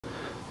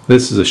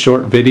This is a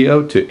short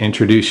video to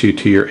introduce you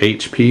to your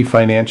HP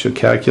financial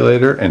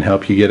calculator and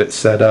help you get it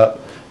set up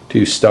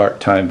to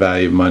start time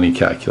value of money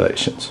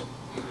calculations.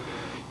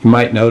 You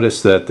might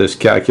notice that this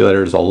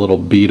calculator is a little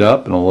beat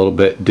up and a little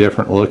bit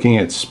different looking.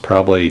 It's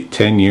probably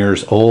 10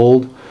 years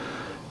old,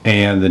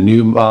 and the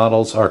new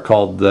models are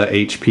called the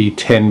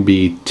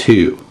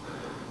HP10B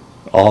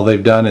All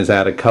they've done is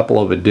add a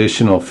couple of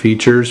additional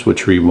features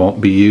which we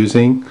won't be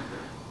using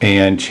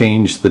and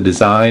change the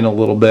design a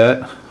little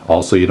bit.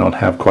 Also, you don't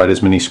have quite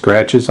as many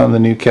scratches on the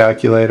new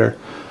calculator.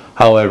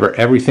 However,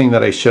 everything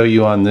that I show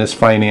you on this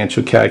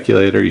financial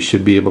calculator, you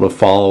should be able to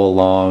follow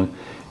along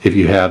if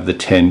you have the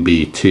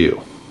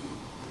 10B.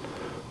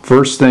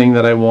 First thing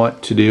that I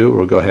want to do,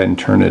 we'll go ahead and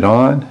turn it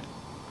on,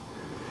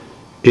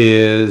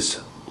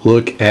 is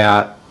look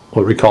at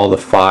what we call the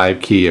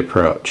 5-key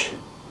approach.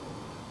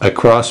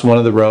 Across one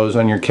of the rows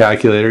on your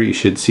calculator, you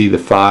should see the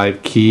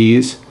 5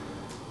 keys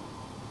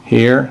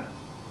here.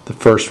 The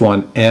first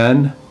one,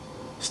 N,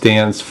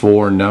 stands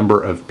for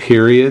number of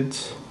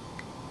periods.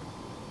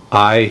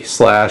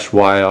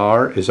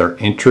 I/YR is our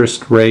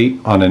interest rate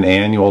on an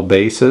annual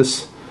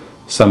basis,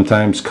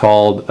 sometimes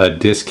called a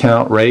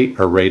discount rate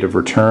or rate of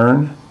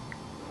return.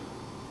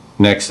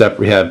 Next up,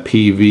 we have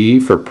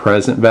PV for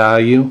present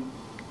value,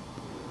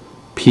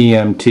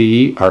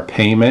 PMT, our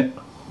payment,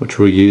 which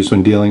we'll use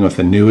when dealing with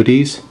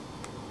annuities,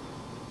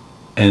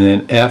 and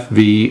then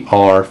FV,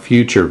 our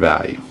future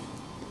value.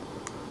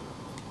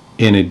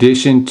 In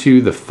addition to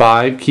the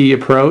 5-key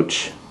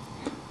approach,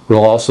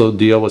 we'll also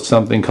deal with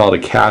something called a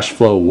cash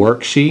flow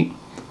worksheet.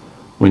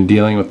 When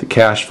dealing with the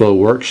cash flow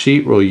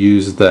worksheet, we'll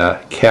use the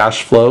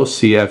cash flow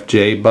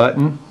CFJ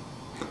button,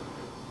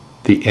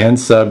 the N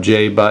sub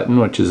J button,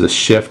 which is a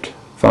shift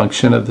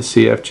function of the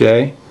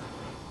CFJ,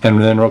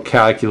 and then we'll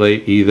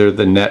calculate either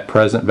the net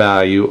present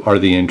value or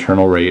the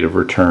internal rate of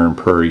return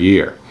per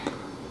year.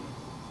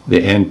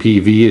 The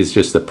NPV is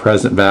just the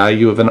present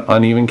value of an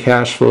uneven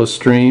cash flow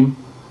stream,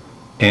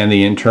 and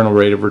the internal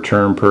rate of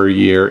return per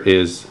year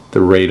is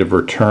the rate of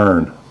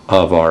return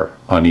of our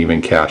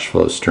uneven cash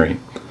flow stream.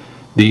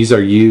 These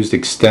are used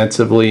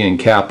extensively in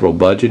capital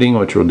budgeting,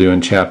 which we'll do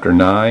in Chapter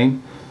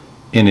 9.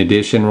 In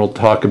addition, we'll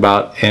talk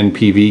about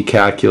NPV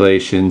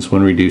calculations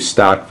when we do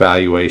stock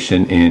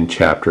valuation in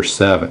Chapter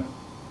 7.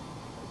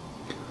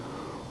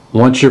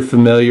 Once you're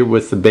familiar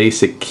with the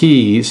basic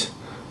keys,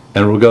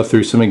 and we'll go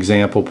through some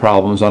example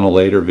problems on a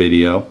later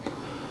video,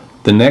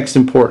 the next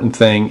important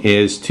thing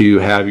is to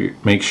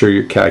make sure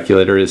your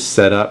calculator is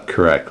set up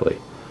correctly.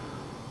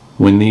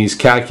 When these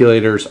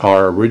calculators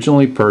are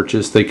originally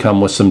purchased, they come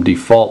with some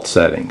default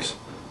settings.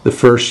 The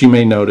first you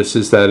may notice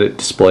is that it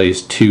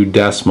displays 2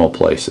 decimal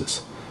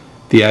places.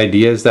 The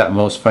idea is that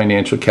most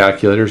financial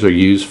calculators are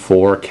used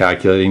for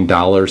calculating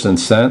dollars and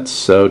cents,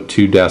 so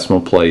 2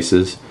 decimal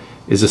places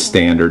is a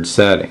standard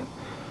setting.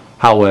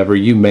 However,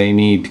 you may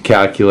need to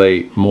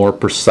calculate more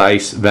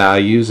precise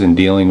values in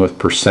dealing with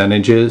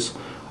percentages,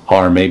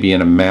 or maybe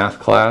in a math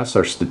class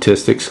or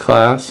statistics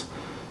class.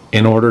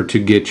 In order to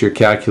get your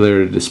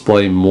calculator to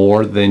display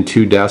more than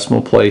 2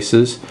 decimal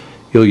places,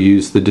 you'll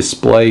use the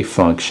display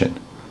function.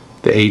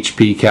 The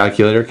HP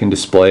calculator can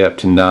display up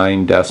to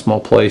 9 decimal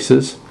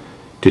places.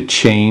 To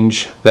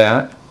change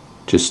that,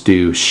 just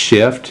do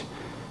Shift,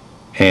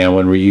 and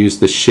when we use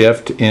the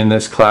Shift in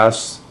this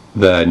class,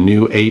 the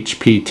new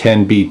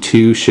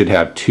HP10B should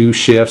have 2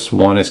 shifts.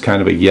 One is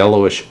kind of a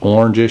yellowish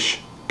orangish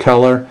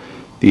color,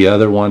 the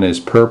other one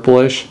is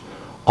purplish.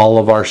 All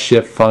of our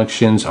shift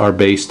functions are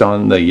based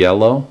on the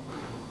yellow,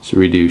 so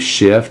we do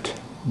Shift,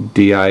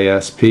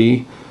 DISP,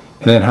 and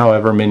then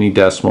however many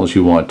decimals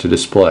you want to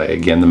display.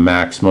 Again, the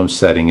maximum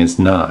setting is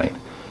 9.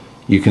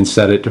 You can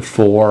set it to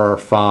 4 or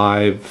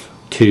 5,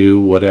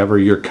 2, whatever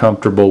you're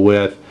comfortable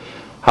with.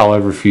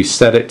 However, if you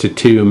set it to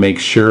 2, make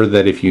sure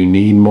that if you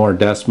need more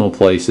decimal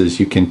places,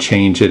 you can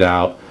change it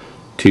out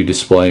to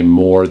display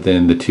more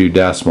than the 2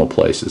 decimal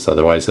places.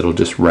 Otherwise, it'll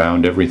just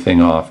round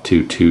everything off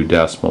to 2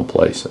 decimal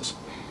places.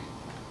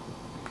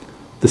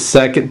 The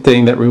second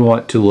thing that we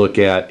want to look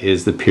at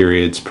is the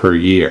periods per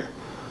year.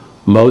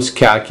 Most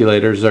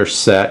calculators are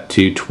set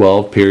to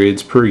 12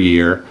 periods per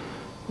year.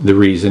 The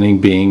reasoning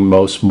being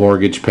most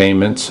mortgage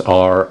payments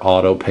or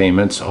auto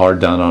payments are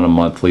done on a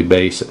monthly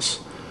basis.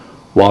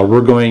 While we're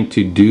going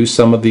to do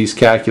some of these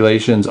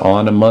calculations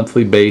on a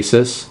monthly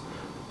basis,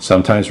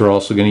 sometimes we're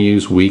also going to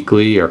use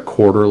weekly or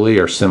quarterly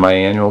or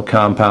semi-annual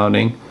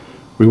compounding.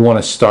 We want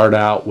to start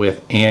out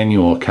with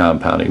annual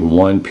compounding,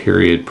 1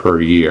 period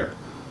per year.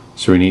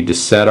 So we need to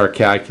set our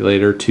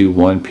calculator to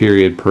 1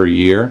 period per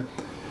year.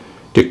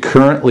 To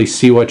currently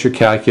see what your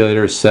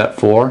calculator is set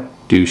for,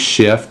 do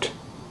Shift,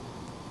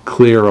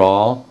 Clear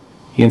All.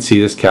 You can see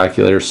this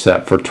calculator is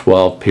set for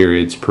 12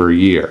 periods per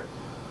year.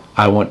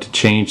 I want to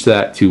change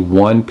that to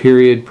 1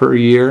 period per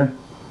year,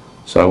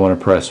 so I want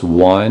to press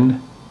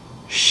 1,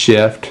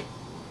 Shift,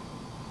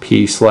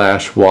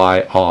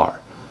 P/YR.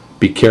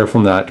 Be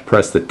careful not to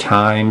press the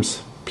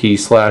times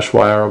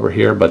P/YR over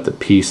here, but the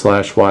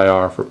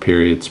P/YR for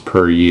periods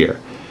per year.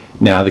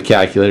 Now the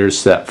calculator is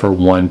set for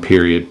 1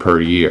 period per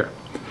year.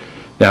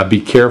 Now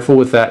be careful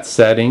with that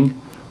setting.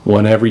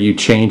 Whenever you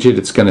change it,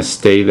 it's going to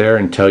stay there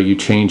until you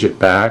change it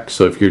back.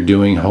 So if you're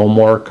doing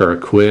homework or a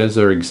quiz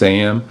or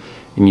exam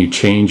and you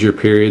change your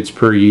periods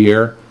per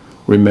year,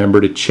 remember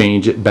to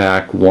change it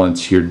back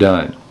once you're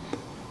done.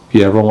 If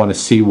you ever want to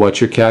see what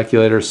your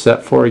calculator is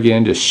set for,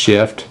 again, just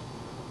shift,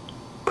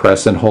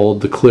 press and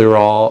hold the clear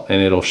all,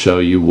 and it'll show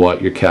you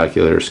what your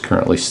calculator is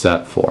currently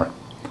set for.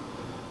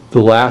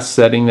 The last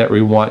setting that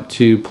we want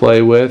to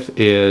play with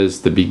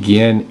is the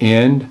begin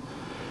end.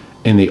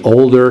 In the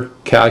older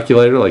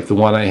calculator, like the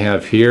one I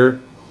have here,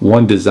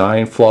 one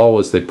design flaw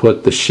was they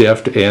put the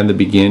shift and the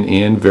begin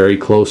end very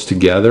close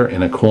together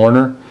in a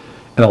corner,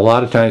 and a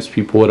lot of times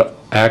people would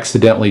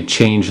accidentally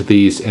change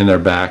these in their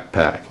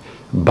backpack,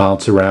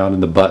 bounce around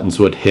and the buttons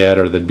would hit,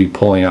 or they'd be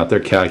pulling out their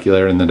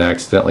calculator and they'd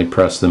accidentally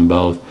press them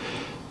both.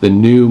 The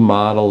new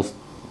model's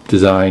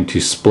designed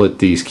to split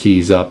these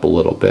keys up a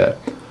little bit,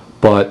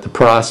 but the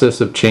process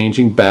of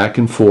changing back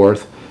and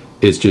forth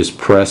is just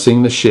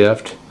pressing the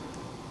shift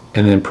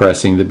and then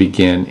pressing the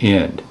begin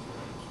end.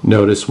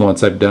 Notice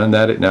once I've done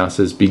that, it now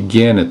says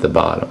begin at the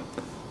bottom.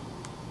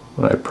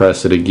 When I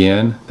press it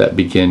again, that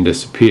begin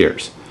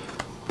disappears.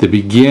 The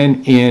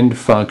begin end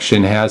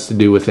function has to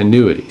do with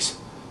annuities.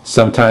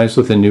 Sometimes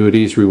with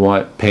annuities we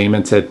want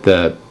payments at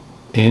the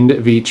end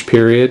of each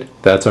period.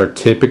 That's our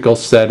typical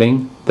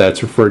setting.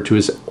 That's referred to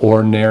as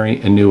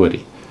ordinary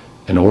annuity.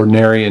 An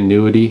ordinary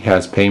annuity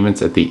has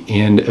payments at the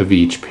end of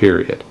each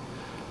period.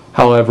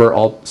 However,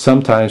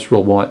 sometimes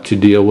we'll want to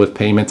deal with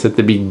payments at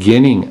the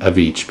beginning of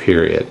each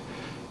period.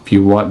 If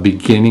you want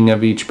beginning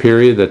of each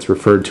period, that's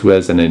referred to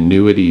as an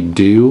annuity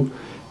due.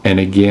 And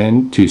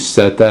again, to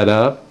set that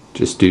up,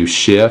 just do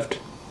shift,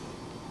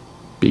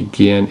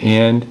 begin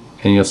end,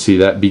 and you'll see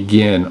that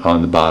begin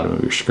on the bottom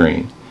of your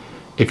screen.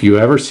 If you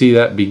ever see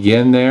that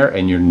begin there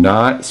and you're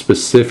not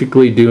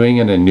specifically doing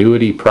an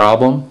annuity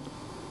problem,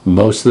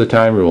 most of the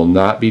time we will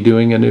not be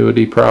doing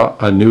annuity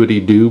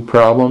due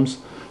problems.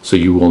 So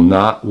you will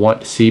not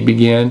want to see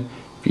begin.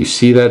 If you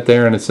see that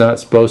there and it's not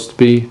supposed to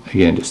be,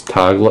 again, just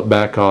toggle it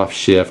back off,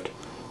 shift,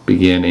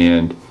 begin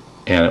end,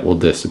 and it will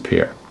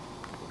disappear.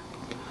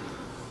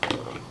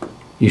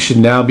 You should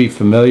now be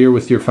familiar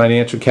with your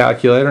financial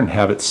calculator and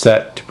have it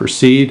set to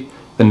proceed.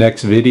 The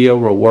next video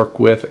will work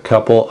with a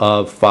couple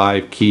of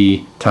 5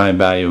 key time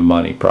value of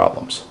money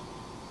problems.